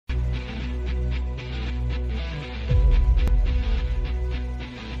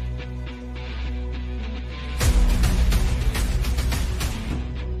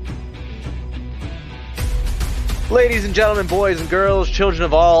Ladies and gentlemen, boys and girls, children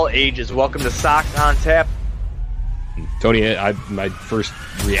of all ages, welcome to Sox on Tap. Tony, my first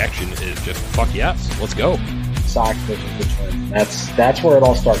reaction is just, fuck yes, let's go. Sox pitching return. That's where it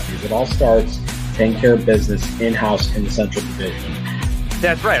all starts. It all starts taking care of business in-house in the Central Division.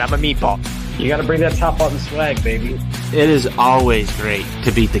 That's right, I'm a meatball. You got to bring that top button swag, baby. It is always great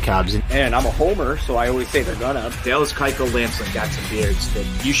to beat the Cubs. And I'm a homer, so I always say they're gonna. Dallas Keuchel Lamson got some beards that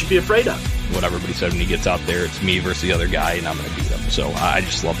you should be afraid of. What everybody said when he gets out there, it's me versus the other guy, and I'm going to beat him. So I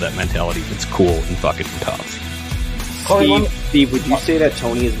just love that mentality. It's cool and fucking tough. Steve, would you say that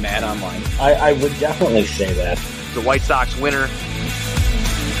Tony is mad online? I would definitely say that. The White Sox winner.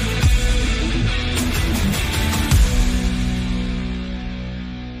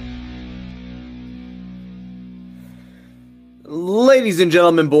 Ladies and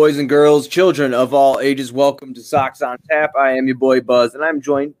gentlemen, boys and girls, children of all ages, welcome to Sox on Tap. I am your boy Buzz, and I'm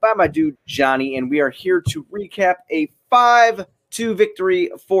joined by my dude Johnny, and we are here to recap a 5-2 victory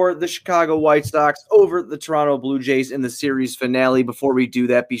for the Chicago White Sox over the Toronto Blue Jays in the series finale. Before we do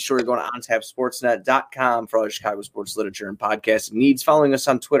that, be sure to go to ontapsportsnet.com for all your Chicago sports literature and podcasting needs. Following us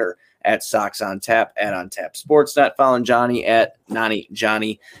on Twitter at Sox on Tap, at On Tap Sportsnet, following Johnny at Nani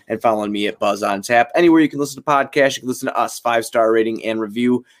Johnny, and following me at Buzz on Tap. Anywhere you can listen to podcasts, you can listen to us, 5-star rating and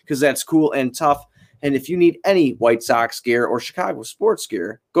review, because that's cool and tough. And if you need any White Sox gear or Chicago sports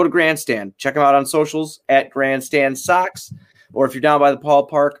gear, go to Grandstand. Check them out on socials at Grandstand Sox. Or if you're down by the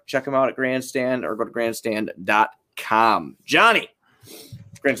ballpark, check them out at Grandstand or go to grandstand.com. Johnny,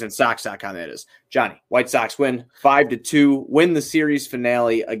 grandstandsox.com, that is. Johnny, White Sox win 5-2, win the series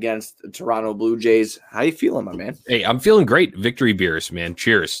finale against the Toronto Blue Jays. How you feeling, my man? Hey, I'm feeling great. Victory beers, man.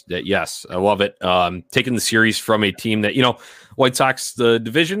 Cheers. Yes, I love it. Taking the series from a team that, White Sox, the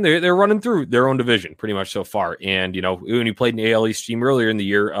division, they're running through their own division pretty much so far. And, when you played an AL East team earlier in the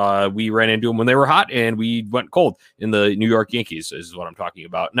year, we ran into them when they were hot and we went cold in the New York Yankees is what I'm talking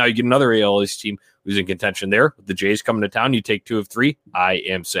about. Now you get another AL East team who's in contention there. With the Jays coming to town, you take 2 of 3. I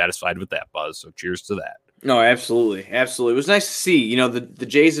am satisfied with that, Buzz. So cheers to that. No, absolutely. Absolutely. It was nice to see. The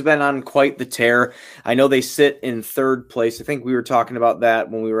Jays have been on quite the tear. I know they sit in third place. I think we were talking about that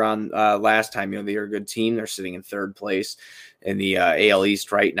when we were on last time. They're a good team. They're sitting in third place in the AL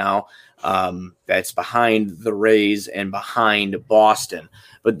East right now. That's behind the Rays and behind Boston.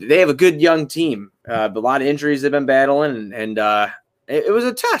 But they have a good young team. A lot of injuries they've been battling, and it was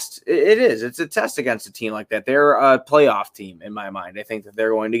a test. It is. It's a test against a team like that. They're a playoff team in my mind. I think that they're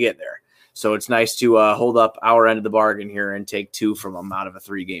going to get there. So it's nice to hold up our end of the bargain here and take 2 from them out of a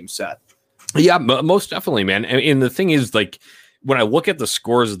 3-game set. Yeah, most definitely, man. And the thing is, when I look at the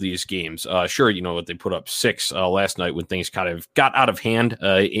scores of these games, sure, what they put up 6 last night when things kind of got out of hand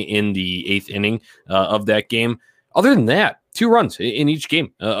in the 8th inning of that game. Other than that, 2 runs in each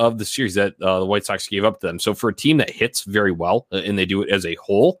game of the series that the White Sox gave up to them. So for a team that hits very well and they do it as a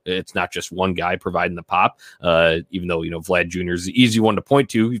whole, it's not just one guy providing the pop, even though, Vlad Jr. is the easy one to point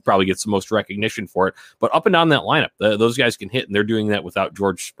to. He probably gets the most recognition for it. But up and down that lineup, those guys can hit, and they're doing that without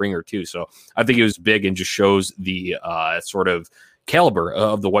George Springer too. So I think it was big and just shows the sort of caliber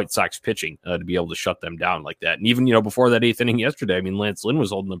of the White Sox pitching to be able to shut them down like that. And even, before that 8th inning yesterday, Lance Lynn was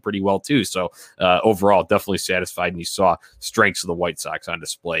holding them pretty well too. So overall, definitely satisfied. And you saw strengths of the White Sox on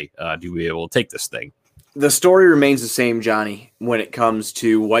display to be able to take this thing. The story remains the same, Johnny, when it comes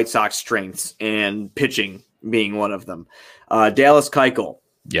to White Sox strengths and pitching being one of them. Dallas Keuchel.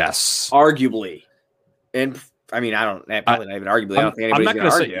 Yes. Arguably. And probably not even arguably. I don't think anybody's going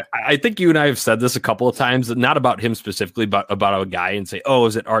to argue. I think you and I have said this a couple of times, not about him specifically, but about a guy, and say,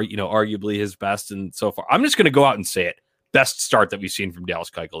 is it arguably his best and so far. I'm just going to go out and say it. Best start that we've seen from Dallas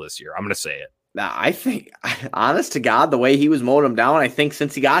Keuchel this year. I'm going to say it. Now, I think, honest to God, the way he was mowing him down, I think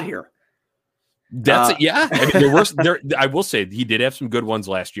since he got here. That's it. Yeah. I will say he did have some good ones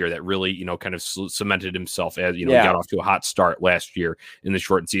last year that really, kind of cemented himself as, he got off to a hot start last year in the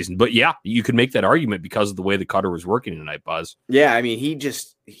shortened season. But yeah, you could make that argument because of the way the cutter was working tonight, Buzz. Yeah.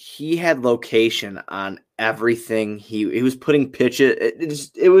 He had location on everything. He was putting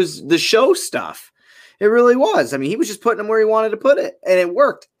pitches. It was the show stuff. It really was. He was just putting him where he wanted to put it, and it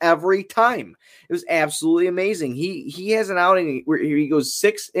worked every time. It was absolutely amazing. He has an outing where he goes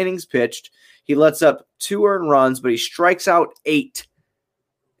 6 innings pitched. He lets up 2 earned runs, but he strikes out 8,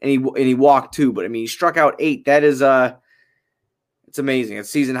 and he walked 2. But he struck out 8. That is it's amazing. It's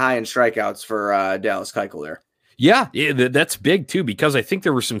season high in strikeouts for Dallas Keuchel there. Yeah, that's big too, because I think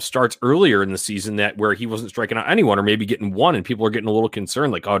there were some starts earlier in the season where he wasn't striking out anyone or maybe getting one, and people are getting a little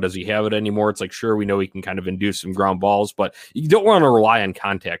concerned, like, oh, does he have it anymore? It's like, sure, we know he can kind of induce some ground balls, but you don't want to rely on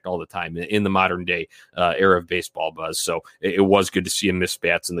contact all the time in the modern day era of baseball, Buzz. So it was good to see him miss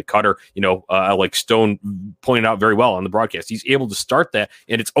bats in the cutter. Like Stone pointed out very well on the broadcast, he's able to start that,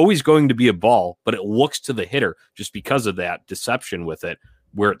 and it's always going to be a ball, but it looks to the hitter just because of that deception with it.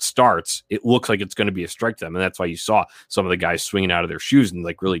 Where it starts, it looks like it's going to be a strike to them. And that's why you saw some of the guys swinging out of their shoes and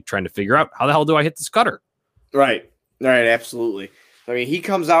like really trying to figure out, how the hell do I hit this cutter? Right. Absolutely. I mean, he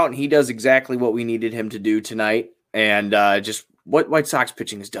comes out and he does exactly what we needed him to do tonight. And just what White Sox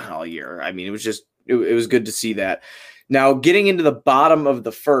pitching has done all year. I mean, it was good to see that. Now, getting into the bottom of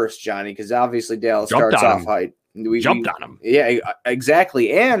the first, Johnny, because obviously Dale starts off high. We jumped on him. Yeah,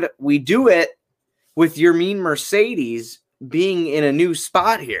 exactly. And we do it with Yermin Mercedes being in a new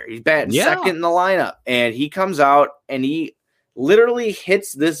spot here. He's batting second in the lineup, and he comes out and he literally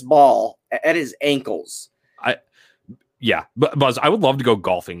hits this ball at his ankles. But Buzz, I would love to go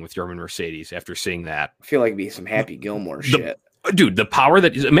golfing with Yermin Mercedes after seeing that. I feel like it'd be some Happy Gilmore shit. Dude, the power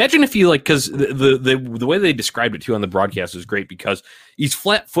that is, imagine if he because the way they described it too on the broadcast is great, because he's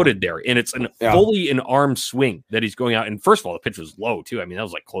flat-footed there, and it's fully an arm swing that he's going out. And first of all, the pitch was low too. I mean, that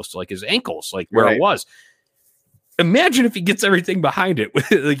was like close to like his ankles, like where it was. Imagine if he gets everything behind it.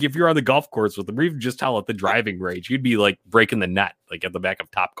 Like if you're on the golf course with him, or even just tell at the driving range, you'd be like breaking the net, like at the back of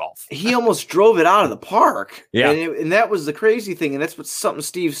Top Golf. He almost drove it out of the park. Yeah. And that was the crazy thing. And that's something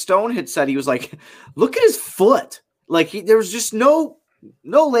Steve Stone had said. He was like, look at his foot. Like there was just no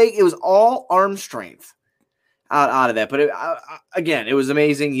leg. It was all arm strength out of that. But again, it was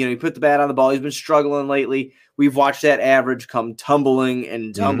amazing. He put the bat on the ball. He's been struggling lately. We've watched that average come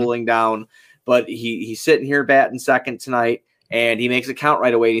tumbling down. But he's sitting here batting second tonight, and he makes a count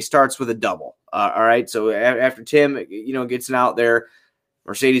right away. And he starts with a double. All right. So after Tim, gets an out there,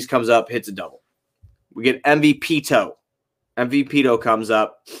 Mercedes comes up, hits a double. We get MVP-to. MVP-to comes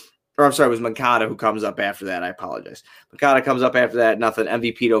up. Or I'm sorry, it was Moncada who comes up after that. I apologize. Moncada comes up after that. Nothing.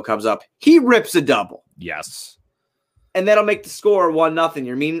 MVP-to comes up. He rips a double. Yes. And that'll make the score 1-0.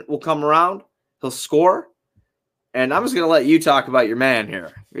 Yermin will come around. He'll score. And I'm just going to let you talk about your man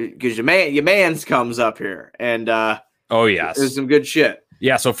here, because your man's comes up here, and oh yes, there's some good shit.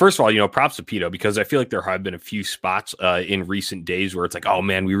 Yeah, so first of all, props to Pito, because I feel like there have been a few spots in recent days where it's like, oh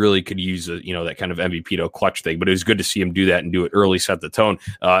man, we really could use that kind of MVP clutch thing. But it was good to see him do that and do it early, set the tone.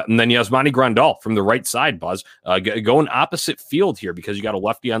 And then Yasmani Grandal from the right side, Buzz, going opposite field here, because you got a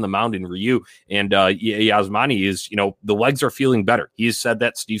lefty on the mound in Ryu, and Yasmani is, the legs are feeling better. He has said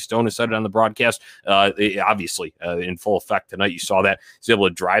that. Steve Stone has said it on the broadcast. Obviously, in full effect tonight, you saw that he's able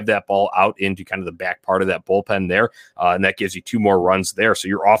to drive that ball out into kind of the back part of that bullpen there, and that gives you 2 more runs there. So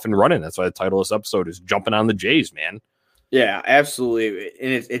you're off and running. That's why the title of this episode is Jumping on the Jays, man. Yeah, absolutely.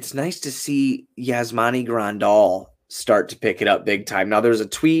 And it's nice to see Yasmani Grandal start to pick it up big time. Now, there's a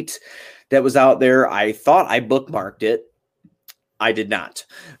tweet that was out there. I thought I bookmarked it. I did not.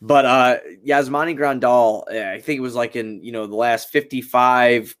 But Yasmani Grandal, I think it was like in, the last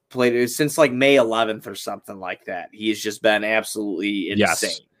 55 played since like May 11th or something like that. He has just been absolutely insane.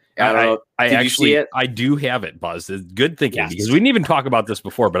 Yes. I don't know. Did you see it? I do have it, Buzz. It's good thinking, yes. Because we didn't even talk about this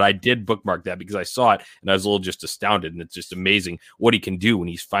before, but I did bookmark that because I saw it and I was a little just astounded. And it's just amazing what he can do when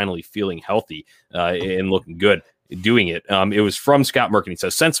he's finally feeling healthy and looking good doing it. It was from Scott Merkin. He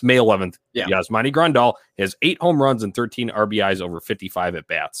says, since May 11th, Yasmani Grandal has 8 home runs and 13 RBIs over 55 at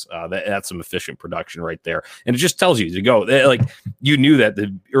bats. That's some efficient production right there. And it just tells you to go, like, you knew that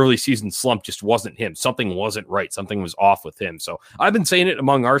the early season slump just wasn't him. Something wasn't right. Something was off with him. So I've been saying it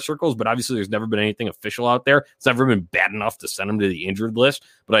among our circles, but obviously there's never been anything official out there. It's never been bad enough to send him to the injured list.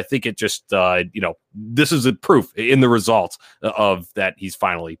 But I think it just, this is a proof in the results of that he's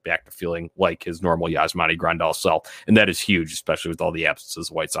finally back to feeling like his normal Yasmani Grandal self. And that is huge, especially with all the absences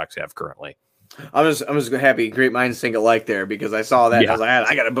the White Sox have currently. I'm just happy. Great minds think alike there, because I saw that. And I was like,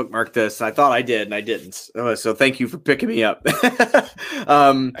 I got to bookmark this. And I thought I did, and I didn't. So thank you for picking me up.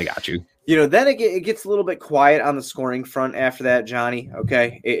 I got you. Then it gets a little bit quiet on the scoring front after that, Johnny.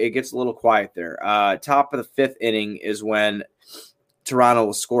 Okay, it gets a little quiet there. Top of the 5th inning is when Toronto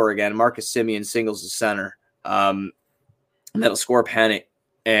will score again. Marcus Semien singles the center. And that'll score Pennick,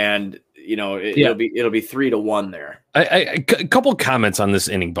 and it'll be 3-1 there. A couple comments on this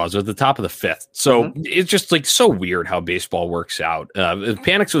inning, Buzz, at the top of the fifth. So it's just like so weird how baseball works out.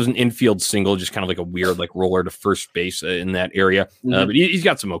 Panicks was an infield single, just kind of like a weird like roller to first base in that area. But he's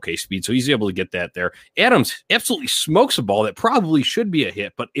got some okay speed, so he's able to get that there. Adams absolutely smokes a ball that probably should be a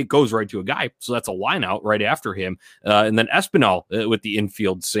hit, but it goes right to a guy. So that's a line out right after him. And then Espinal with the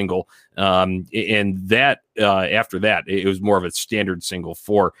infield single. And that after that, it was more of a standard single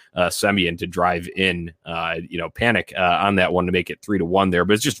for Semien to drive in, Panik on that one to make it 3-1 there.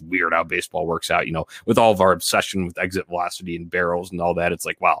 But it's just weird how baseball works out, with all of our obsession with exit velocity and barrels and all that. It's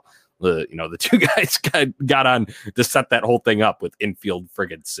like, wow, the two guys got on to set that whole thing up with infield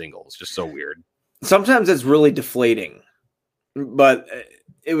friggin' singles. Just so weird. Sometimes it's really deflating, but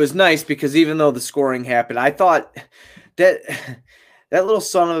it was nice because even though the scoring happened, I thought that little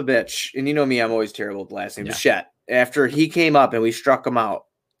son of a bitch, and you know me, I'm always terrible at the last name, Bichette. After he came up and we struck him out,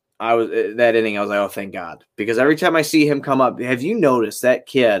 that inning, I was like, oh, thank God. Because every time I see him come up, have you noticed that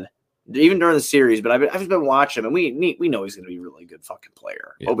kid, even during the series, but I've just been watching him, and we know he's going to be a really good fucking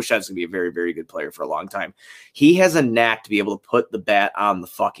player. Yeah. Bichette's going to be a very, very good player for a long time. He has a knack to be able to put the bat on the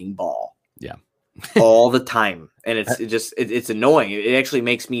fucking ball. Yeah. all the time. And it's annoying. It actually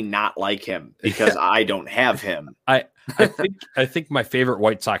makes me not like him because I don't have him. I think my favorite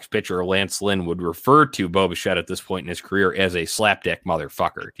White Sox pitcher, Lance Lynn, would refer to Bo Bichette at this point in his career as a slapdick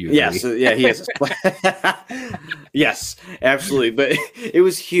motherfucker. Do you agree? Yes, yeah, he is. Yes, absolutely. But it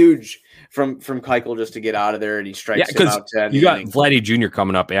was huge from Keuchel just to get out of there, and he strikes him out 10. You got Vladdy Jr.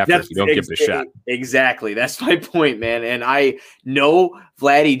 coming up after if you don't get Bichette. Exactly. That's my point, man. And I know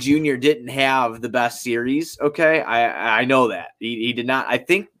Vladdy Jr. didn't have the best series. Okay, I know that he did not. I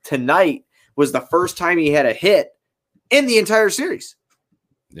think tonight was the first time he had a hit in the entire series.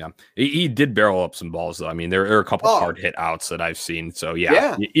 Yeah, he did barrel up some balls, though. I mean, there are a couple hard hit outs that I've seen. So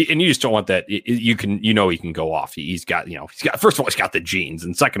yeah. And you just don't want that. He can go off. He's got first of all, he's got the genes,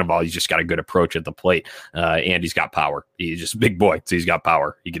 and second of all, he's just got a good approach at the plate, and he's got power. He's just a big boy, so he's got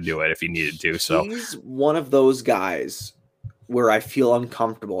power. He can do it if he needed to. So he's one of those guys where I feel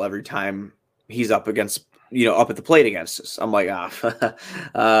uncomfortable every time he's up against. Up at the plate against us. I'm like,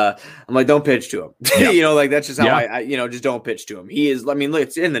 don't pitch to him. Yeah. That's just how I just don't pitch to him. He is, look,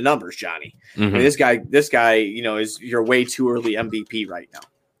 it's in the numbers, Johnny. Mm-hmm. I mean, this guy, is your way too early MVP right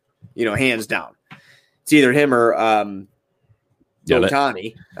now. Hands down. It's either him or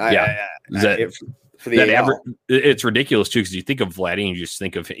Ohtani. It's ridiculous too, because you think of Vladdy and you just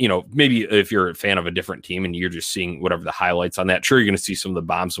think of maybe if you're a fan of a different team and you're just seeing whatever the highlights on that, sure, you're going to see some of the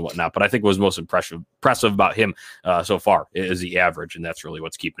bombs and whatnot, but I think what was most impressive about him so far is the average, and that's really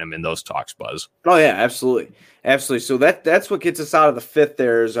what's keeping him in those talks, Buzz. Oh yeah, absolutely. So that's what gets us out of the fifth.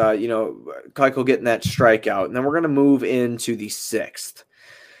 There's Keuchel getting that strikeout, and then we're going to move into the sixth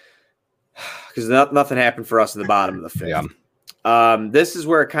because nothing happened for us in the bottom of the fifth. Yeah. This is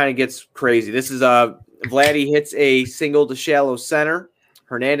where it kind of gets crazy. This is Vladdy hits a single to shallow center.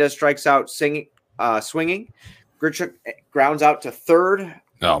 Hernandez strikes out swinging. Grichuk grounds out to third.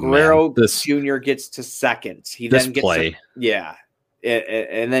 Guerrero Jr. gets to second. He then gets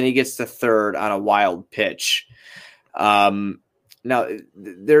and then he gets to third on a wild pitch. Now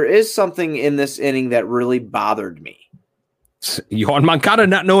there is something in this inning that really bothered me. Yohan Moncada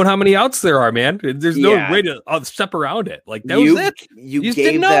not knowing how many outs there are, man. There's no way to step around it. Like that was it. You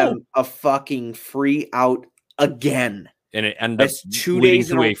gave them a fucking free out again, and it ended up 2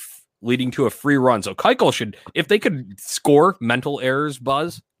 days leading to a free run. So Keuchel should, if they could score mental errors,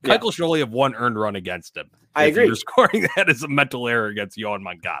 Buzz, Keuchel should only have one earned run against him. I agree. You're scoring that as a mental error against Yohan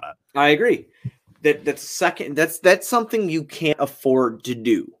Moncada. I agree. That's something you can't afford to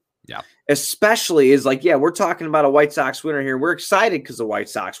do. Yeah. Especially is we're talking about a White Sox winner here. We're excited because the White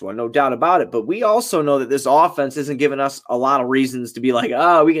Sox won, no doubt about it. But we also know that this offense isn't giving us a lot of reasons to be like,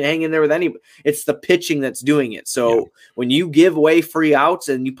 we can hang in there with anybody. It's the pitching that's doing it. So when you give away free outs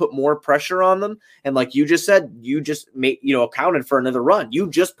and you put more pressure on them, and like you just said, you just accounted for another run. You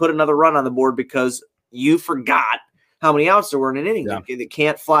just put another run on the board because you forgot how many outs there were in an inning. They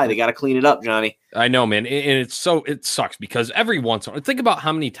can't fly. They got to clean it up, Johnny. I know, man. And it sucks because every once in a while, think about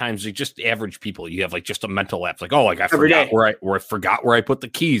how many times just average people, you have just a mental lapse. I forgot where I forgot where I put the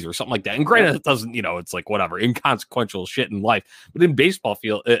keys or something like that. And granted, it doesn't, it's whatever, inconsequential shit in life. But in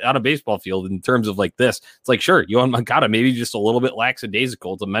on a baseball field, in terms of this, it's sure, Yohan Moncada, maybe just a little bit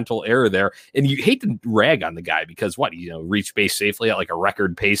lackadaisical. It's a mental error there. And you hate to rag on the guy because reached base safely at a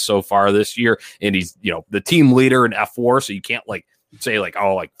record pace so far this year. And he's, the team leader in F4. So you can't say like,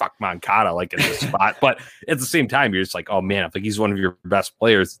 oh, like fuck Moncada, like in this spot. But at the same time, you're just like, oh man, if like he's one of your best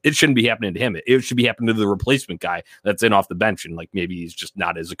players, it shouldn't be happening to him. It should be happening to the replacement guy that's in off the bench, and like maybe he's just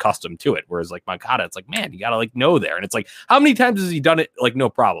not as accustomed to it. Whereas like Moncada, it's like, man, you gotta like know there. And it's like, how many times has he done it? Like no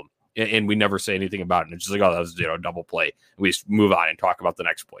problem. And we never say anything about it. And it's just like, oh, that was double play. We just move on and talk about the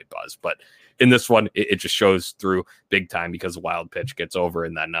next play, Buzz. But in this one, it just shows through big time because the wild pitch gets over,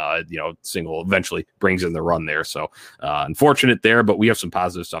 and then single eventually brings in the run there. So unfortunate there, but we have some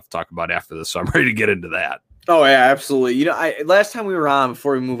positive stuff to talk about after this. So I'm ready to get into that. Oh yeah, absolutely. Last time we were on,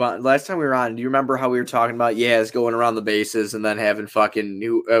 before we move on, do you remember how we were talking about Yaz going around the bases and then having fucking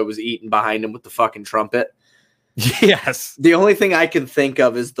who was eating behind him with the fucking trumpet? Yes. The only thing I can think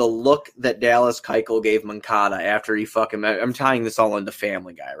of is the look that Dallas Keuchel gave Moncada after he fucking. I'm tying this all into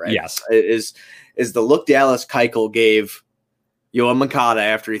Family Guy, right? Yes. Is the look Dallas Keuchel gave Yoan Moncada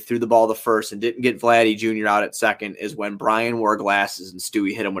after he threw the ball to first and didn't get Vladdy Jr. out at second is when Brian wore glasses and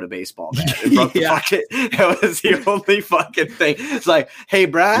Stewie hit him with a baseball bat. And broke the fucking, that was the only fucking thing. It's like, hey,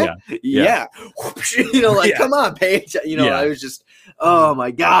 Brian, yeah. Come on, Paige. I was just, oh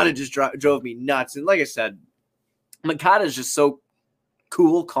my God, it just drove me nuts. And like I said, Moncada is just so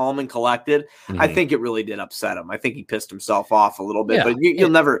cool, calm, and collected. Mm-hmm. I think it really did upset him. I think he pissed himself off a little bit, but you'll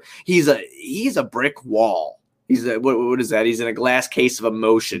never. He's a brick wall. He's what is that? He's in a glass case of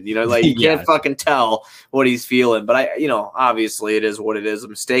emotion. You can't fucking tell what he's feeling. But obviously it is what it is. A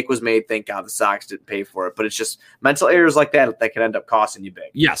mistake was made. Thank God the Sox didn't pay for it. But it's just mental errors like that can end up costing you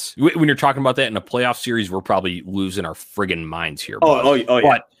big. Yes, when you're talking about that in a playoff series, we're probably losing our friggin' minds here. Oh yeah,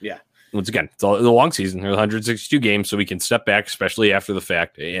 but, yeah. Once again, it's a long season. There's 162 games, so we can step back, especially after the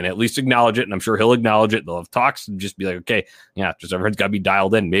fact, and at least acknowledge it. And I'm sure he'll acknowledge it. They'll have talks and just be like, okay, yeah, just everyone's got to be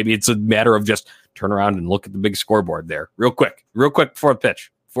dialed in. Maybe it's a matter of just turn around and look at the big scoreboard there real quick before the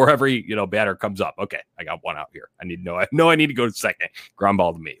pitch, before every batter comes up. Okay, I got one out here. I need to go to second. Ground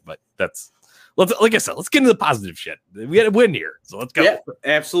ball to me, but that's. Like I said, let's get into the positive shit. We had a win here, so let's go. Yeah,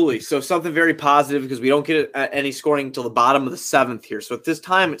 absolutely. So something very positive because we don't get any scoring until the bottom of the seventh here. So at this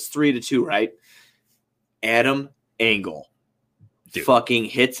time, it's 3-2, right? Adam Engel fucking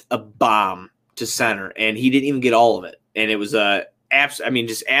hits a bomb to center, and he didn't even get all of it. And it was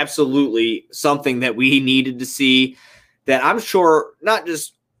just absolutely something that we needed to see. That I'm sure not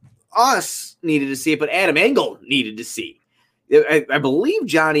just us needed to see it, but Adam Engel needed to see. I believe,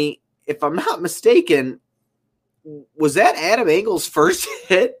 Johnny, if I'm not mistaken, was that Adam Engel's first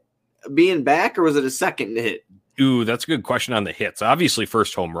hit being back, or was it a second hit? Ooh, that's a good question on the hits. Obviously,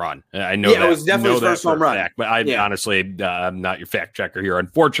 first home run. I know that. It was definitely his first home run. Fact, but honestly, I'm not your fact checker here.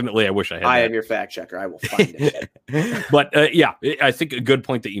 Unfortunately, I wish I had. I am your fact checker. I will find it. But I think a good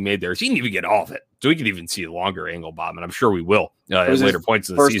point that you made there is he didn't even get all of it. So we could even see a longer Engel bomb, and I'm sure we will at later points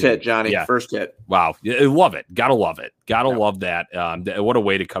in the season. First hit, Johnny. Yeah. First hit. Wow. Love it. Gotta love it. Love that. What a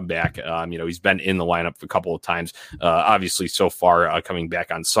way to come back. He's been in the lineup a couple of times. Obviously, so far, coming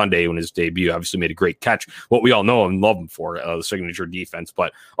back on Sunday when his debut, obviously made a great catch. What we all know and love him for, the signature defense,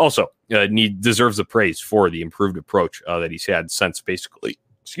 but also deserves the praise for the improved approach that he's had since basically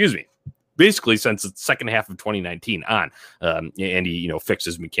since the second half of 2019 on, and he, fixed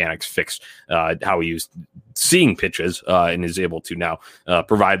his mechanics, fixed how he was seeing pitches, and is able to now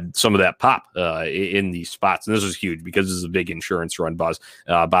provide some of that pop in these spots. And this is huge because this is a big insurance run, Buzz,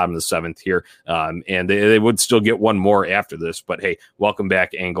 bottom of the seventh here. And they would still get one more after this, but hey, welcome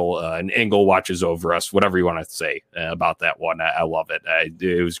back, Engel. And Engel watches over us, whatever you want to say about that one. I love it.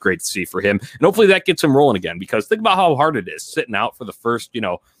 It was great to see for him. And hopefully that gets him rolling again, because think about how hard it is sitting out for the first,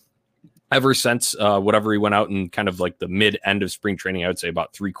 ever since whatever he went out and kind of like the mid-end of spring training. I would say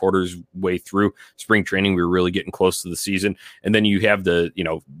about 3/4 way through spring training, we were really getting close to the season. And then you have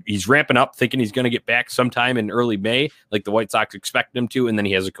he's ramping up thinking he's going to get back sometime in early May, like the White Sox expect him to. And then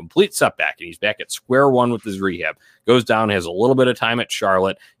he has a complete setback and he's back at square one with his rehab, goes down, has a little bit of time at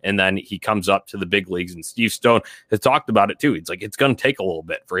Charlotte, and then he comes up to the big leagues. And Steve Stone has talked about it too. It's like, it's going to take a little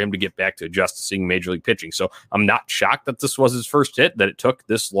bit for him to get back to adjust to seeing major league pitching. So I'm not shocked that this was his first hit, that it took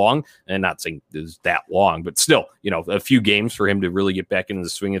this long, and not saying it was that long, but still, a few games for him to really get back into the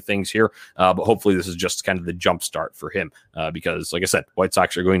swing of things here. But hopefully this is just kind of the jump start for him, because like I said, White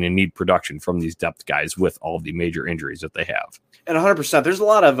Sox are going to need production from these depth guys with all the major injuries that they have. And 100%, there's a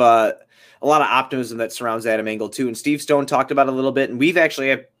lot of optimism that surrounds Adam Engel too. And Steve Stone talked about it a little bit. And we've actually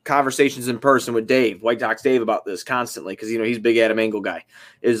had conversations in person with Dave, White Sox Dave, about this constantly. Cause he's a big Adam Engel guy.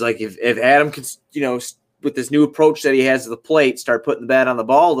 Is like, if Adam can, with this new approach that he has to the plate, start putting the bat on the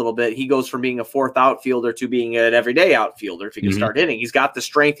ball a little bit, he goes from being a fourth outfielder to being an everyday outfielder. If he can start hitting, he's got the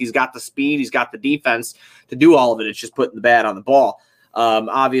strength, he's got the speed, he's got the defense to do all of it. It's just putting the bat on the ball.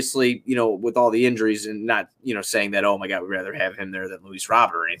 Obviously, with all the injuries, and not saying that, oh my God, we'd rather have him there than Luis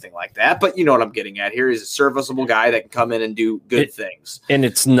Robert or anything like that. But you know what I'm getting at here. He's a serviceable guy that can come in and do good things. And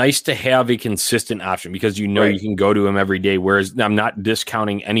it's nice to have a consistent option because you can go to him every day. Whereas I'm not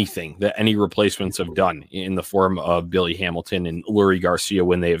discounting anything that any replacements have done in the form of Billy Hamilton and Lurie Garcia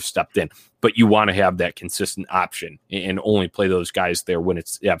when they have stepped in. But you want to have that consistent option and only play those guys there when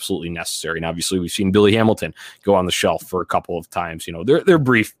it's absolutely necessary. And obviously, we've seen Billy Hamilton go on the shelf for a couple of times. They're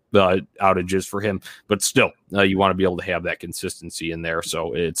brief outages for him, but still, you want to be able to have that consistency in there.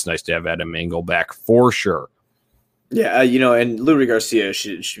 So it's nice to have Adam Engel back for sure. Yeah, and Lurie Garcia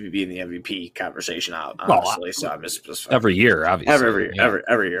should be in the MVP conversation, honestly. So I'm just every year, obviously.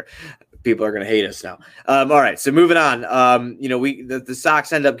 Every year. People are going to hate us now. All right, so moving on. The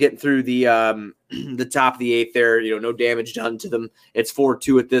Sox end up getting through the top of the eighth there. No damage done to them. It's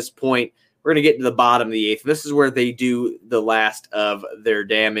 4-2 at this point. We're going to get to the bottom of the eighth. This is where they do the last of their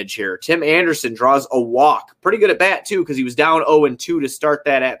damage here. Tim Anderson draws a walk. Pretty good at bat, too, because he was down 0-2 to start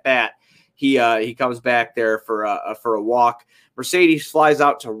that at bat. He comes back there for a walk. Mercedes flies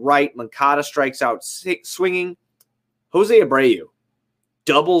out to right. Moncada strikes out swinging. Jose Abreu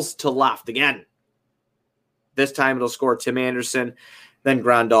doubles to left again. This time it'll score Tim Anderson. Then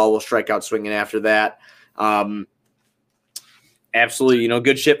Grandal will strike out swinging after that. Absolutely,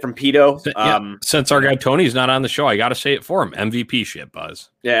 good shit from Pito. Since our guy Tony's not on the show, I got to say it for him. MVP shit,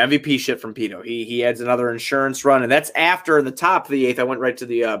 Buzz. Yeah, MVP shit from Pito. He adds another insurance run, and that's after the top of the eighth. I went right to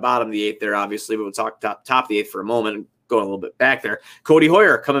the bottom of the eighth there, obviously, but we'll talk top of the eighth for a moment, going a little bit back there. Cody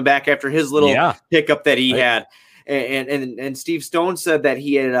Hoyer coming back after his little hiccup that he had. And Steve Stone said that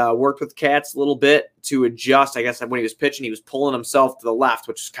he had worked with Katz a little bit to adjust. I guess when he was pitching, he was pulling himself to the left,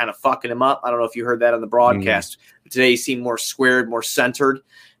 which is kind of fucking him up. I don't know if you heard that on the broadcast. But today he seemed more squared, more centered,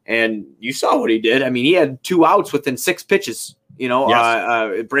 and you saw what he did. I mean, he had 2 outs within 6 pitches.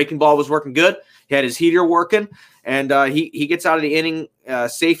 Breaking ball was working good. He had his heater working, and he gets out of the inning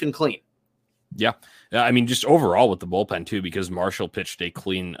safe and clean. Yeah. I mean, just overall with the bullpen, too, because Marshall pitched a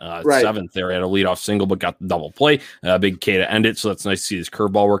clean 7th there. Had a leadoff single, but got the double play. Big K to end it, so that's nice to see his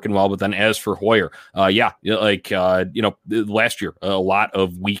curveball working well. But then as for Hoyer, last year, a lot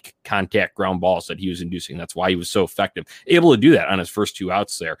of weak contact ground balls that he was inducing. That's why he was so effective. Able to do that on his first 2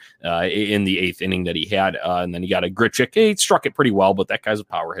 outs there in the 8th inning that he had. And then he got a Grichuk. He struck it pretty well, but that guy's a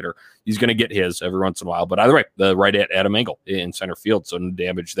power hitter. He's going to get his every once in a while. But either way, the right at Adam Engel in center field, so no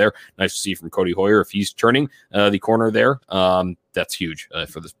damage there. Nice to see from Cody Hoyer. If he's turning the corner there, that's huge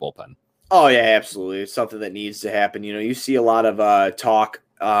for this bullpen. Oh, yeah, absolutely. It's something that needs to happen. You see a lot of talk,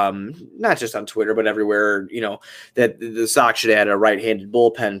 not just on Twitter, but everywhere, that the Sox should add a right-handed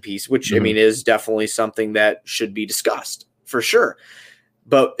bullpen piece, which, I mean, is definitely something that should be discussed for sure.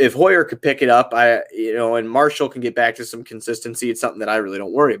 But if Hoyer could pick it up, and Marshall can get back to some consistency, it's something that I really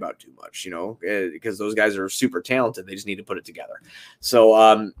don't worry about too much, because those guys are super talented. They just need to put it together. So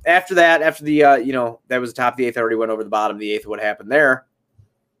after that, that was the top of the 8th. I already went over the bottom of the 8th. What happened there?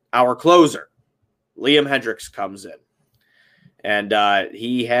 Our closer, Liam Hendriks, comes in, and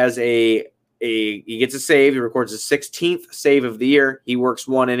he has he gets a save. He records his 16th save of the year. He works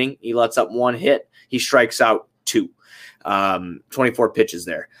 1 inning. He lets up 1 hit. He strikes out 2. 24 pitches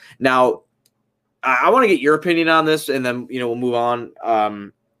there. Now, I want to get your opinion on this, and then we'll move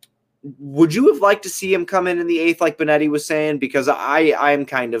on. Would you have liked to see him come in the 8th, like Benetti was saying? Because I'm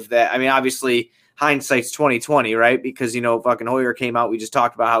kind of that. I mean, obviously, hindsight's 20/20, right? Because fucking Hoyer came out. We just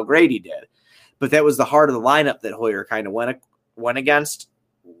talked about how great he did, but that was the heart of the lineup that Hoyer kind of went against.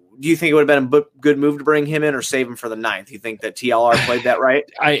 Do you think it would have been a good move to bring him in or save him for the 9th? You think that TLR played that right?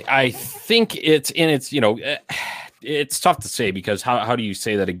 I think it's it's tough to say because how do you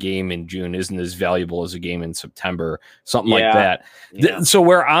say that a game in June isn't as valuable as a game in September, something like that. Yeah. So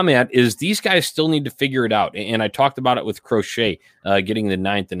where I'm at is these guys still need to figure it out. And I talked about it with Crochet getting the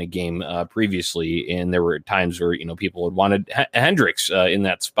 9th in a game previously. And there were times where, people had wanted Hendriks in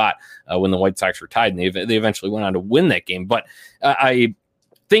that spot when the White Sox were tied, and they eventually went on to win that game. But I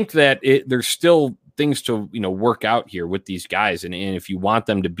think that there's still things to work out here with these guys, and if you want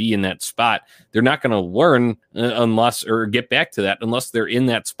them to be in that spot, they're not going to learn or get back to that unless they're in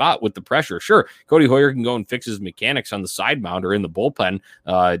that spot with the pressure. Sure, Cody Hoyer can go and fix his mechanics on the side mound or in the bullpen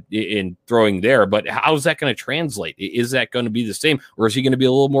in throwing there, but how's that going to translate? Is that going to be the same, or is he going to be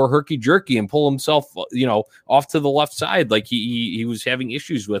a little more herky jerky and pull himself off to the left side like he was having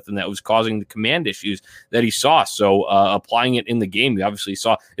issues with, and that was causing the command issues that he saw? So applying it in the game, we obviously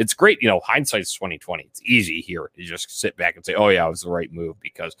saw it's great. Hindsight's 20/20. 2020. It's easy here to just sit back and say, oh, yeah, it was the right move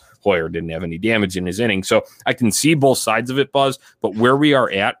because Hoyer didn't have any damage in his inning. So I can see both sides of it, Buzz, but where we are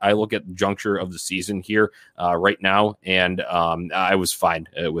at, I look at the juncture of the season here right now, and I was fine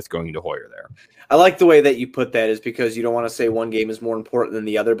with going to Hoyer there. I like the way that you put that, is because you don't want to say one game is more important than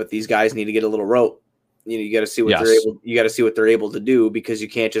the other, but these guys need to get a little rope. You got to see what you got to see what they're able to do, because you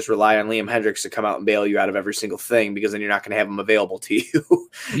can't just rely on Liam Hendriks to come out and bail you out of every single thing, because then you're not going to have them available to you.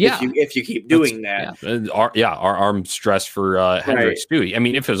 if you keep doing that. Our arm stress for Hendriks too. I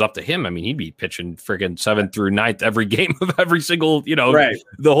mean, if it was up to him, I mean, he'd be pitching friggin' 7th through 9th every game of every single, the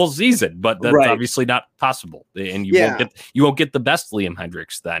whole season. But that's obviously not possible, and you won't get the best Liam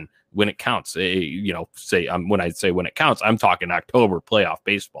Hendriks then when it counts. When I say when it counts, I'm talking October playoff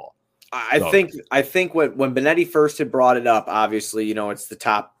baseball. I think when Benetti first had brought it up, obviously, it's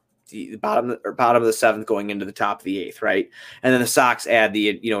the bottom of the 7th going into the top of the 8th, right? And then the Sox add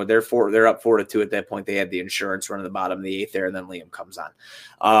they're up 4-2 at that point. They had the insurance run at the bottom of the 8th there, and then Liam comes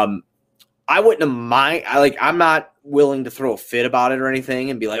on. I wouldn't have mind. I'm not willing to throw a fit about it or anything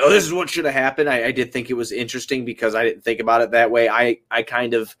and be like, oh, this is what should have happened. I did think it was interesting because I didn't think about it that way. I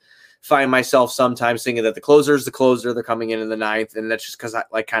kind of find myself sometimes thinking that the closer is the closer. They're coming in the 9th, and that's just because I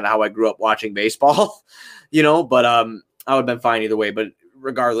like kind of how I grew up watching baseball, But I would have been fine either way. But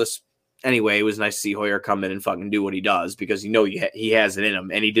regardless, anyway, it was nice to see Hoyer come in and fucking do what he does, because he has it in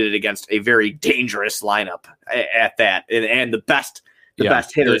him, and he did it against a very dangerous lineup at that, and the best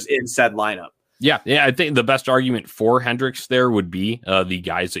hitters in said lineup. Yeah, I think the best argument for Hendriks there would be the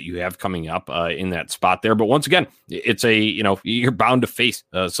guys that you have coming up in that spot there. But once again, it's you're bound to face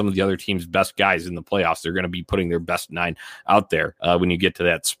some of the other team's best guys in the playoffs. They're going to be putting their best 9 out there when you get to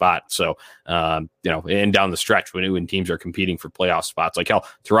that spot. So, and down the stretch when teams are competing for playoff spots, like hell,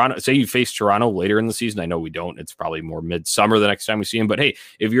 Toronto, say you face Toronto later in the season. I know we don't. It's probably more midsummer the next time we see them. But hey,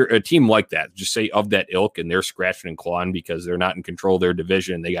 if you're a team like that, just say of that ilk, and they're scratching and clawing because they're not in control of their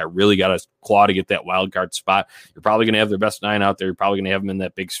division, they really got to claw to get that wild card spot. You're probably going to have their best 9 out there. You're probably going to have them in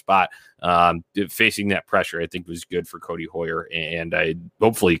that big spot. Facing that pressure, I think, was good for Cody Hoyer, and I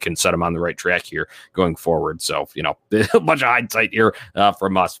hopefully can set him on the right track here going forward. So, a bunch of hindsight here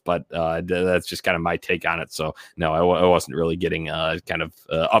from us, but that's just kind of my take on it. So, no, I wasn't really getting kind of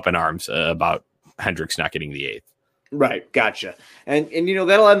up in arms about Hendriks not getting the 8th. Right, gotcha. And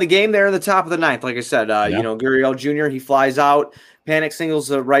that'll end the game there in the top of the 9th. Like I said, Gurriel Jr., he flies out, panic singles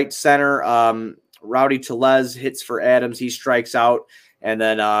to right center. Rowdy Tellez hits for Adams. He strikes out. And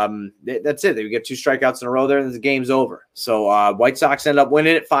then that's it. They get 2 strikeouts in a row there, and the game's over. So White Sox end up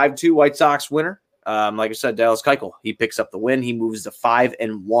winning it 5-2. White Sox winner. Like I said, Dallas Keuchel, he picks up the win. He moves to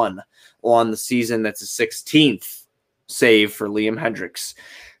 5-1 on the season. That's a 16th save for Liam Hendriks.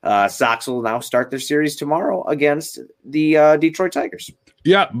 Sox will now start their series tomorrow against the Detroit Tigers.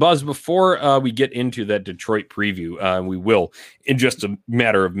 Yeah, Buzz, before we get into that Detroit preview, we will in just a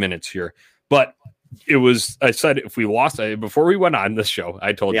matter of minutes here. But I said if we lost, before we went on this show,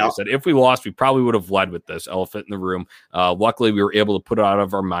 I told you, I said if we lost, we probably would have led with this elephant in the room. Luckily, we were able to put it out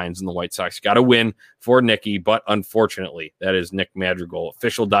of our minds, and the White Sox got a win for Nicky, but unfortunately, that is Nick Madrigal.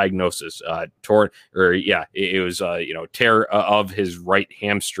 Official diagnosis, it was tear of his right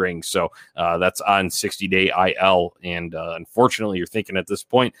hamstring. So that's on 60-day IL, and unfortunately, you're thinking at this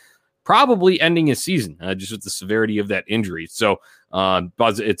point, probably ending his season just with the severity of that injury. So,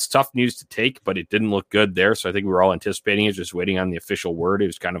 Buzz, it's tough news to take, but it didn't look good there. So I think we were all anticipating it, just waiting on the official word. It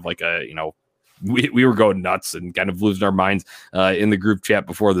was kind of like we were going nuts and kind of losing our minds in the group chat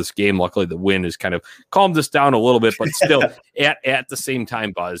before this game. Luckily, the win has kind of calmed us down a little bit, but still at the same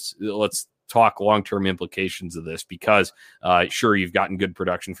time, Buzz, let's talk long-term implications of this, because sure, you've gotten good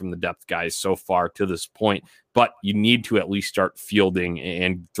production from the depth guys so far to this point, but you need to at least start fielding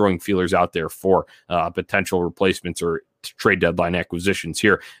and throwing feelers out there for potential replacements or trade deadline acquisitions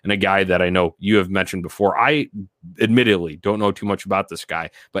here. And a guy that I know you have mentioned before, I admittedly don't know too much about this guy,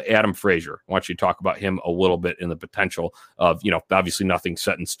 but Adam Frazier, I want you to talk about him a little bit, in the potential of, obviously nothing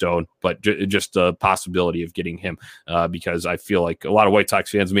set in stone, but just the possibility of getting him, because I feel like a lot of White Sox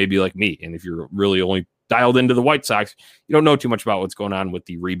fans may be like me. And if you're really only dialed into the White Sox, you don't know too much about what's going on with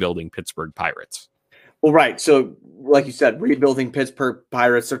the rebuilding Pittsburgh Pirates. Well, right. So, like you said, rebuilding Pittsburgh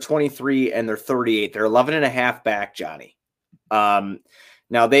Pirates, they're 23 and they're 38. They're 11 and a half back, Johnny.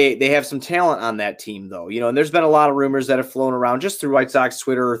 Now they have some talent on that team, though, and there's been a lot of rumors that have flown around just through White Sox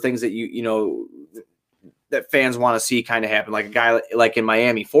Twitter, or things that that fans want to see kind of happen, like a guy like in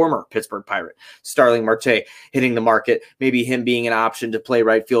Miami, former Pittsburgh Pirate, Starling Marte, hitting the market, maybe him being an option to play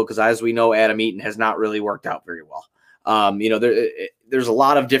right field, because as we know, Adam Eaton has not really worked out very well. There's a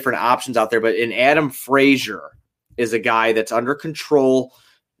lot of different options out there, but Adam Frazier is a guy that's under control,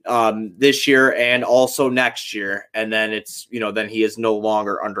 this year and also next year. And then then he is no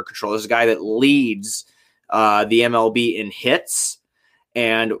longer under control. This is a guy that leads the MLB in hits.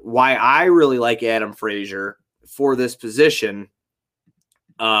 And why I really like Adam Frazier for this position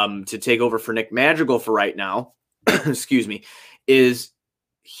to take over for Nick Madrigal for right now, excuse me, is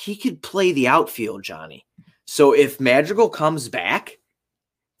he could play the outfield, Johnny. So if Madrigal comes back,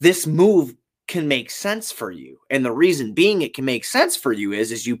 this move can make sense for you. And the reason being it can make sense for you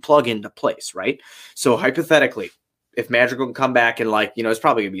is you plug into place, right? So hypothetically, if Madrigal can come back and it's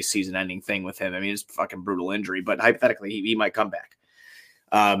probably going to be a season-ending thing with him. I mean, it's a fucking brutal injury, but hypothetically, he might come back.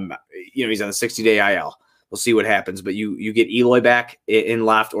 He's on the 60-day IL. We'll see what happens, but you get Eloy back in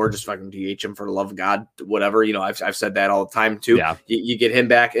left or just fucking DH him for the love of God, whatever. I've said that all the time too. Yeah. You get him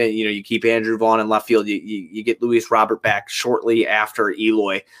back and, you keep Andrew Vaughn in left field. You get Luis Robert back shortly after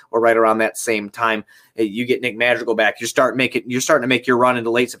Eloy or right around that same time. You get Nick Madrigal back. You're starting to make your run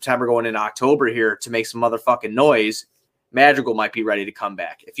into late September going into October here to make some motherfucking noise. Madrigal might be ready to come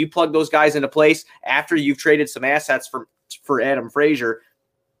back. If you plug those guys into place after you've traded some assets for Adam Frazier,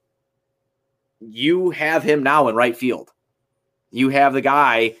 you have him now in right field. You have the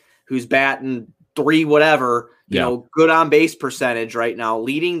guy who's batting 3 whatever, good on base percentage right now,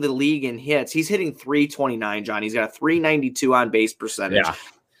 leading the league in hits. He's hitting 329, John. He's got a 392 on base percentage. Yeah.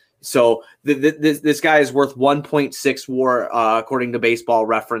 So this guy is worth 1.6 WAR according to Baseball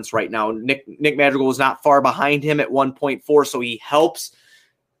Reference right now. Nick Madrigal is not far behind him at 1.4, so he helps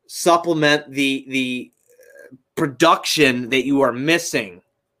supplement the production that you are missing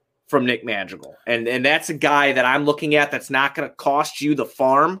from Nick Madrigal. And that's a guy that I'm looking at that's not going to cost you the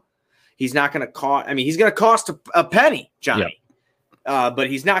farm. He's not going to cost – he's going to cost a penny, Johnny. Yep. But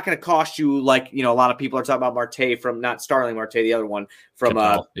he's not going to cost you a lot of people are talking about Marte from – not Starling Marte, the other one from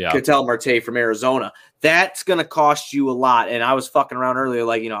Ketel Marte from Arizona. That's going to cost you a lot. And I was fucking around earlier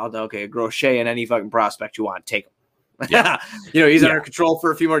okay, Grosche and any fucking prospect you want, take him. Yeah. He's under control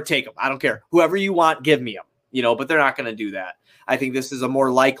for a few more, take him. I don't care. Whoever you want, give me him. But they're not going to do that. I think this is a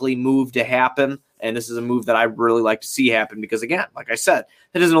more likely move to happen, and this is a move that I really like to see happen because, again, like I said,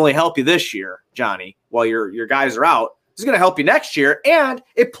 it doesn't only help you this year, Johnny, while your guys are out. It's going to help you next year, and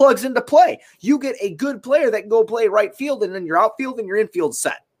it plugs into play. You get a good player that can go play right field, and then your outfield and your infield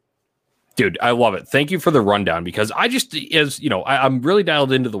set. Dude, I love it. Thank you for the rundown because I'm really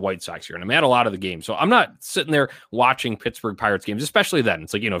dialed into the White Sox here and I'm at a lot of the games. So I'm not sitting there watching Pittsburgh Pirates games, especially then.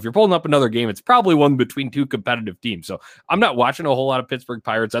 It's if you're pulling up another game, it's probably one between two competitive teams. So I'm not watching a whole lot of Pittsburgh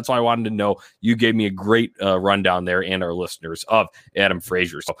Pirates. That's why I wanted to know. You gave me a great rundown there and our listeners of Adam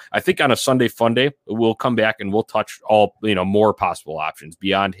Frazier. So I think on a Sunday Fun Day, we'll come back and we'll touch all, more possible options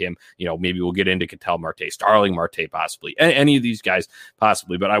beyond him. Maybe we'll get into Ketel Marte, Starling Marte, possibly any of these guys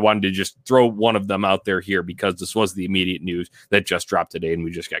possibly. But I wanted to just throw one of them out there here because this was the immediate news that just dropped today, and we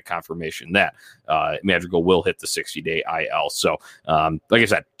just got confirmation that Madrigal will hit the 60-day IL. So, like I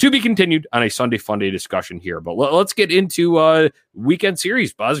said, to be continued on a Sunday Fun Day discussion here. But let's get into weekend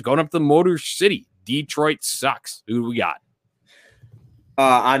series, Buzz. Going up to Motor City, Detroit sucks. Who do we got?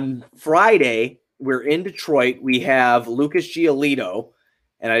 On Friday, we're in Detroit. We have Lucas Giolito,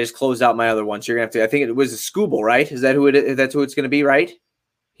 and I just closed out my other one. So you're gonna have to. I think it was a Skubal, right? Is that who it is? That's who it's going to be, right?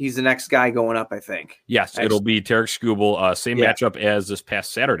 He's the next guy going up, I think. Yes, it'll be Tarek Skubal. Same matchup as this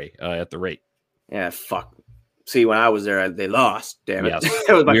past Saturday at the rate. Yeah, fuck. See, when I was there, they lost. Damn it! Yes.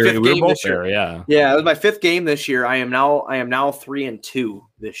 It was my fifth game this year. Yeah, it was my 5th game this year. I am now 3-2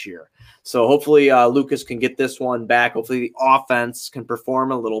 this year. So hopefully Lucas can get this one back. Hopefully the offense can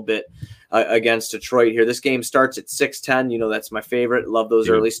perform a little bit against Detroit here. This game starts at 6:10. That's my favorite. Love those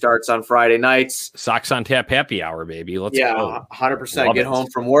early starts on Friday nights. Sox on Tap happy hour, baby. Let's go. 100%. Get home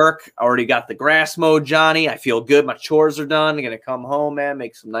from work. Already got the grass mowed, Johnny. I feel good. My chores are done. I'm going to come home, man,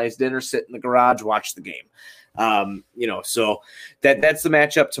 make some nice dinner, sit in the garage, watch the game. So that's the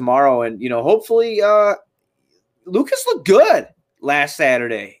matchup tomorrow. And, hopefully Lucas looked good last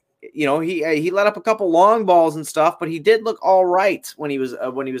Saturday. He let up a couple long balls and stuff, but he did look all right when he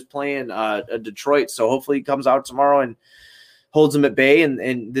was playing Detroit. So hopefully he comes out tomorrow and holds them at bay,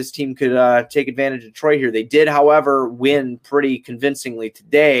 and this team could take advantage of Detroit here. They did, however, win pretty convincingly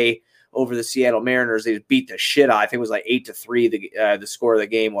today over the Seattle Mariners. They just beat the shit out. I think it was like 8-3. The score of the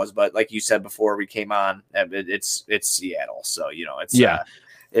game was, but like you said before we came on, it's Seattle. So,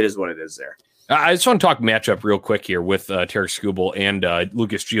 it is what it is there. I just want to talk matchup real quick here with Tarik Skubal and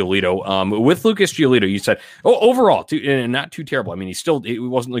Lucas Giolito. With Lucas Giolito, you said overall, not too terrible. I mean, it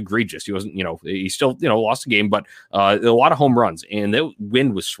wasn't egregious. He wasn't, he still, lost the game, but a lot of home runs, and the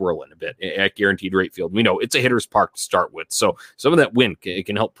wind was swirling a bit at Guaranteed Rate Field. We know it's a hitter's park to start with, so some of that wind it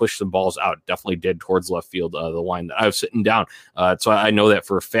can help push some balls out. Definitely did towards left field, the line that I was sitting down. So I know that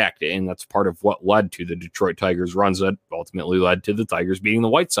for a fact, and that's part of what led to the Detroit Tigers runs that ultimately led to the Tigers beating the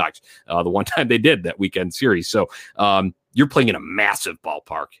White Sox the one time they did that weekend series. So you're playing in a massive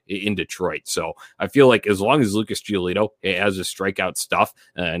ballpark in Detroit. So I feel like as long as Lucas Giolito has his strikeout stuff,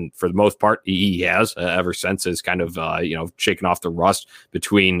 and for the most part, he has ever since his kind of, shaking off the rust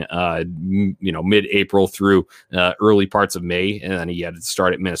between, mid-April through early parts of May. And then he had to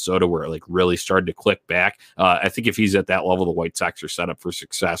start at Minnesota where it really started to click back. I think if he's at that level, the White Sox are set up for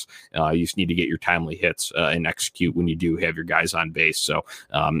success. You just need to get your timely hits and execute when you do have your guys on base. So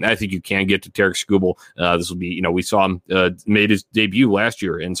I think you can get to Tarik Skubal. This will be, we saw him made his debut last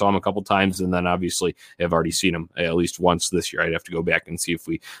year and saw him a couple times, and then obviously have already seen him at least once this year. I'd have to go back and see if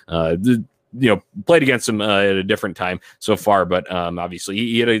we played against him at a different time so far, but obviously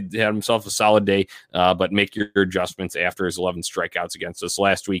he had himself a solid day, but make your adjustments after his 11 strikeouts against us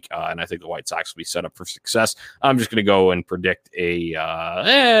last week, and I think the White Sox will be set up for success. I'm just going to go and predict a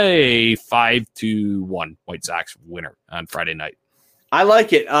 5-1 White Sox winner on Friday night. I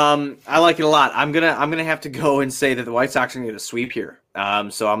like it. I like it a lot. I'm gonna have to go and say that the White Sox are gonna get a sweep here. So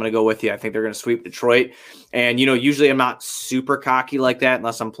I'm gonna go with you. I think they're gonna sweep Detroit. And usually I'm not super cocky like that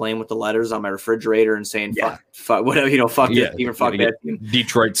unless I'm playing with the letters on my refrigerator and saying fuck whatever, fuck it, even fuck that team.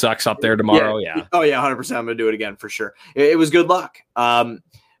 Detroit sucks up there tomorrow. Yeah. Oh yeah, 100%. I'm gonna do it again for sure. It was good luck.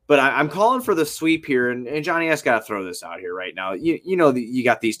 But I'm calling for the sweep here, and Johnny S got to throw this out here right now. You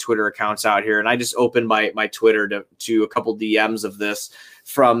got these Twitter accounts out here, and I just opened my Twitter to a couple DMs of this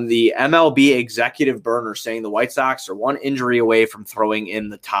from the MLB executive burner saying the White Sox are one injury away from throwing in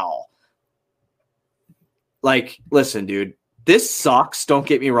the towel. Listen, dude, this sucks. Don't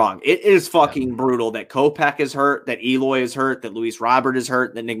get me wrong. It is fucking brutal that Kopech is hurt, that Eloy is hurt, that Luis Robert is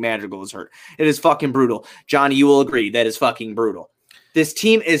hurt, that Nick Madrigal is hurt. It is fucking brutal. Johnny, you will agree that is fucking brutal. This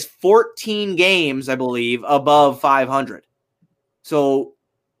team is 14 games, I believe, above 500. So,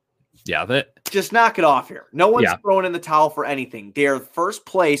 just knock it off here. No one's throwing in the towel for anything. They're first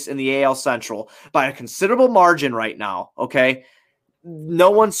place in the AL Central by a considerable margin right now, okay? No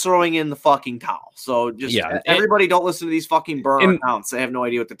one's throwing in the fucking towel. So everybody don't listen to these fucking burner accounts. They have no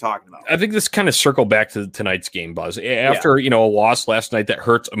idea what they're talking about. I think this kind of circle back to tonight's game, Buzz. After, a loss last night that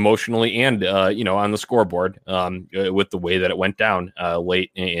hurts emotionally and, on the scoreboard with the way that it went down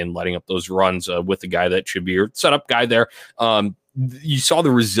late in letting up those runs with the guy that should be your setup guy there. You saw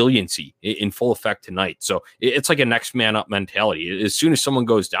the resiliency in full effect tonight. So it's like a next man up mentality. As soon as someone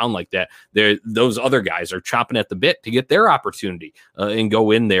goes down like that, those other guys are chomping at the bit to get their opportunity and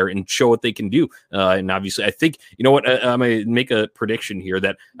go in there and show what they can do. And obviously, I think, I'm going to make a prediction here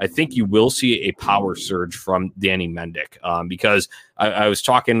that I think you will see a power surge from Danny Mendick because I was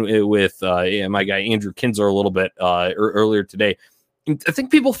talking with my guy Andrew Kinsler a little bit earlier today. I think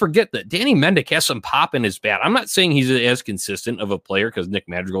people forget that Danny Mendick has some pop in his bat. I'm not saying he's as consistent of a player because Nick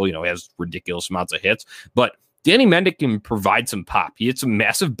Madrigal, has ridiculous amounts of hits, but Danny Mendick can provide some pop. He hit some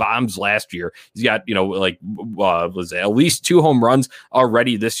massive bombs last year. He's got, was at least 2 home runs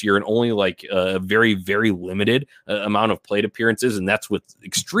already this year and only a very, very limited amount of plate appearances. And that's with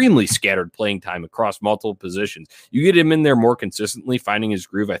extremely scattered playing time across multiple positions. You get him in there more consistently, finding his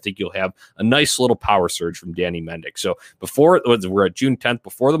groove. I think you'll have a nice little power surge from Danny Mendick. So we're at June 10th,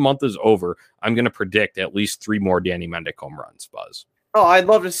 before the month is over, I'm going to predict at least 3 more Danny Mendick home runs, Buzz. Oh, I'd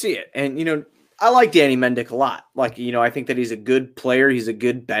love to see it. And, I like Danny Mendick a lot. I think that he's a good player. He's a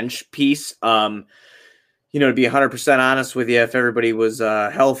good bench piece. To be 100% honest with you, if everybody was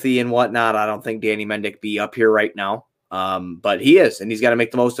healthy and whatnot, I don't think Danny Mendick be up here right now. But he is, and he's got to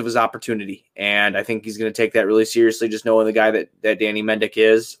make the most of his opportunity. And I think he's going to take that really seriously, just knowing the guy that Danny Mendick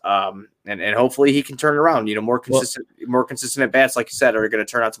is. And hopefully he can turn it around. More consistent at bats, like you said, are going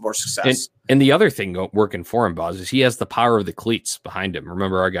to turn out to more success. And the other thing working for him, Buzz, is he has the power of the cleats behind him.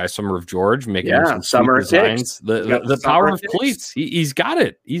 Remember our guy Summer of George making some summer designs. The power of cleats. He's got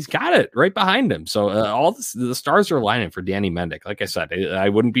it. He's got it right behind him. So all the stars are aligning for Danny Mendick. Like I said, I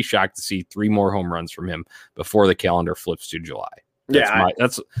wouldn't be shocked to see 3 more home runs from him before the calendar flips to July.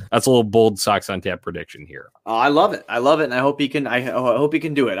 That's a little bold Sox on Tap prediction here. I love it, and I hope he can. I hope he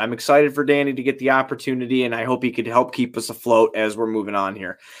can do it. I'm excited for Danny to get the opportunity, and I hope he could help keep us afloat as we're moving on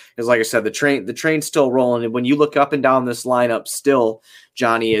here. Because, like I said, the train's still rolling, and when you look up and down this lineup, still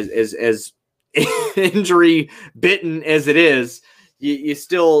Johnny is as injury bitten as it is. you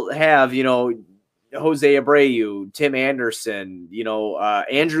still have, Jose Abreu, Tim Anderson,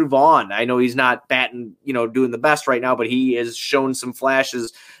 Andrew Vaughn. I know he's not batting, doing the best right now, but he has shown some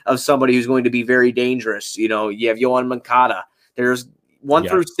flashes of somebody who's going to be very dangerous. You have Yohan Moncada. There's 1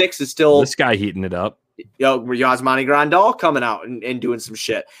 through 6 is still this guy heating it up. Yasmani Grandal coming out and doing some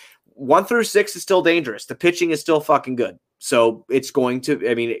shit. 1 through 6 is still dangerous. The pitching is still fucking good. So it's going to,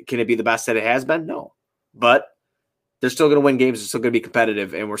 can it be the best that it has been? No, but they're still going to win games. It's still going to be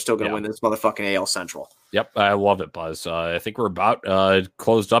competitive, and we're still going to win this motherfucking AL Central. Yep, I love it, Buzz. I think we're about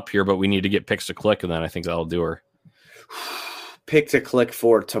closed up here, but we need to get picks to click, and then I think that'll do her. Pick to click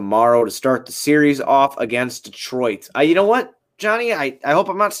for tomorrow to start the series off against Detroit. You know what, Johnny? I hope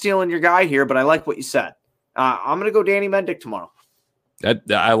I'm not stealing your guy here, but I like what you said. I'm going to go Danny Mendick tomorrow.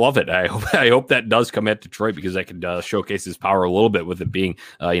 I love it. I hope that does come at Detroit because I could showcase his power a little bit with it being,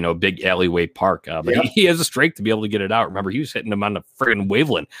 a big alleyway park. But he has a strength to be able to get it out. Remember, he was hitting them on the friggin'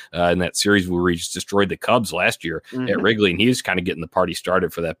 Waveland in that series where he just destroyed the Cubs last year at Wrigley, and he was kind of getting the party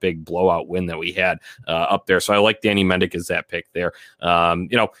started for that big blowout win that we had up there. So I like Danny Mendick as that pick there.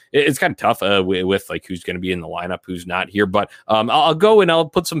 It's kind of tough with like who's going to be in the lineup, who's not here. But I'll go and I'll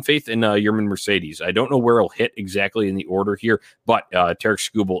put some faith in Yermin Mercedes. I don't know where he'll hit exactly in the order here, but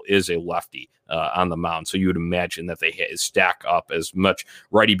Tarek Skubal is a lefty on the mound, so you would imagine that they stack up as much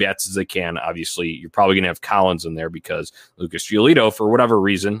righty bats as they can. Obviously, you're probably going to have Collins in there because Lucas Giolito, for whatever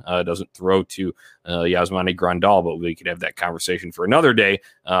reason, doesn't throw to Yasmani Grandal, but we could have that conversation for another day.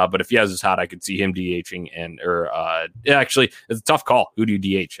 But if Yaz is hot, I could see him DHing actually, it's a tough call. Who do you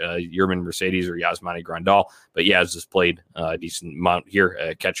DH? Yermin Mercedes or Yasmani Grandal? But Yaz has played a decent amount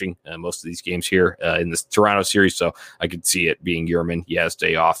here, catching most of these games here in this Toronto series, so I could see it being Yermin, Yaz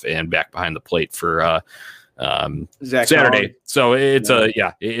day off, and back behind the plate for Saturday. So it's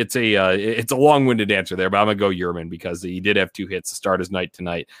a long-winded answer there, but I'm gonna go Yermin because he did have 2 hits to start his night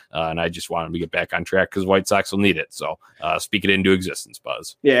tonight, and I just want him to get back on track because White Sox will need it. So speak it into existence,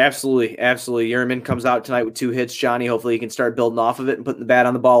 Buzz. Yeah, absolutely. Yermin comes out tonight with 2 hits, Johnny. Hopefully he can start building off of it and putting the bat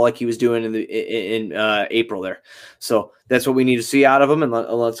on the ball like he was doing in April there. So that's what we need to see out of him, and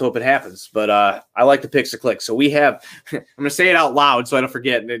let's hope it happens. But I like the picks to click. So we have, I'm going to say it out loud so I don't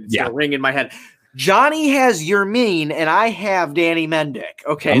forget, and it's going to ring in my head. Johnny has Yermin, and I have Danny Mendick.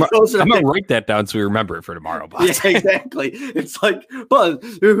 Okay, I'm going to write that down so we remember it for tomorrow, Buzz. Yeah, exactly. It's like, Buzz,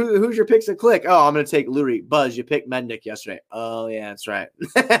 who's your picks to click? Oh, I'm going to take Lurie. Buzz, you picked Mendick yesterday. Oh, yeah, that's right.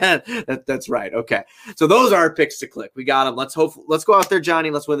 That's right. Okay, so those are our picks to click. We got them. Let's go out there,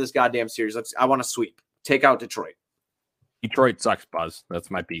 Johnny. Let's win this goddamn series. I want to sweep. Take out Detroit. Detroit sucks, Buzz. That's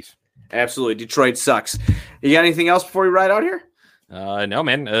my piece. Absolutely. Detroit sucks. You got anything else before we ride out here? No,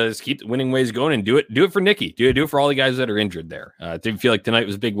 man. Just keep the winning ways going and do it for Nicky. Do it for all the guys that are injured there. Didn't feel like tonight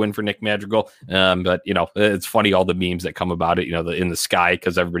was a big win for Nick Madrigal. But it's funny all the memes that come about it. In the sky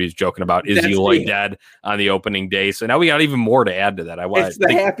because everybody's joking about is Eloy dead on the opening day. So now we got even more to add to that. It's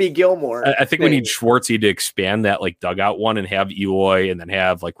the Happy Gilmore. I think we need Schwartzy to expand that like dugout one and have Eloy and then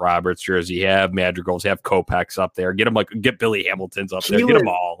have like Roberts jersey, have Madrigals, have Kopechs up there. Get Billy Hamilton's up there. Get them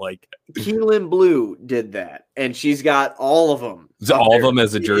all. Like Keelan Blue did that, and she's got all of them. Is it all of them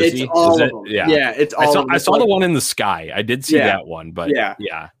as a jersey? It's all of them. Yeah, it's all of them. I saw the one in the sky. I did see that one, but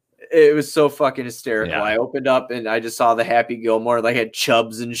yeah. It was so fucking hysterical. Yeah. I opened up and I just saw the Happy Gilmore. Like had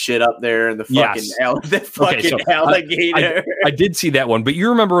Chubbs and shit up there and the fucking alligator. I did see that one, but you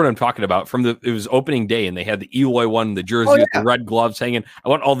remember what I'm talking about it was opening day and they had the Eloy one, the jersey with the red gloves hanging. I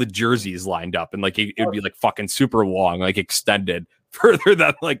want all the jerseys lined up and like it would be like fucking super long, like extended. Further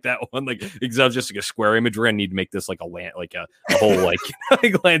than like that one, like because I was just like a square image. We're gonna need to make this like a whole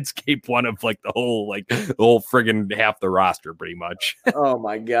like landscape one of like the whole friggin' half the roster, pretty much. Oh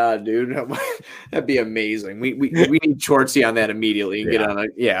my god, dude, that'd be amazing. We need Schwartzy on that immediately and get on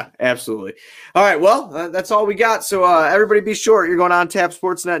it. Yeah, absolutely. All right, well, that's all we got. So everybody, be sure you're going on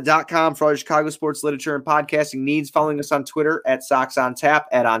tapsportsnet.com for all your Chicago sports literature and podcasting needs. Following us on Twitter at Sox on Tap,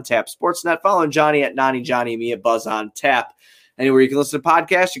 at On Tap Sportsnet. Following Johnny at Nani Johnny, me at Buzz on Tap. Anywhere you can listen to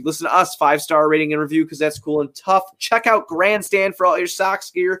podcasts, you can listen to us, 5-star rating and review because that's cool and tough. Check out Grandstand for all your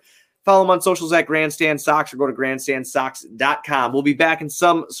Sox gear. Follow them on socials at Grandstand Sox or go to grandstandsox.com. We'll be back in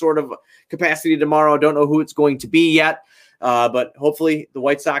some sort of capacity tomorrow. I don't know who it's going to be yet, but hopefully the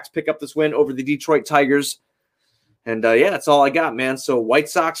White Sox pick up this win over the Detroit Tigers. And that's all I got, man. So White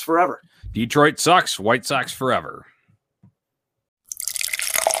Sox forever. Detroit sucks. White Sox forever.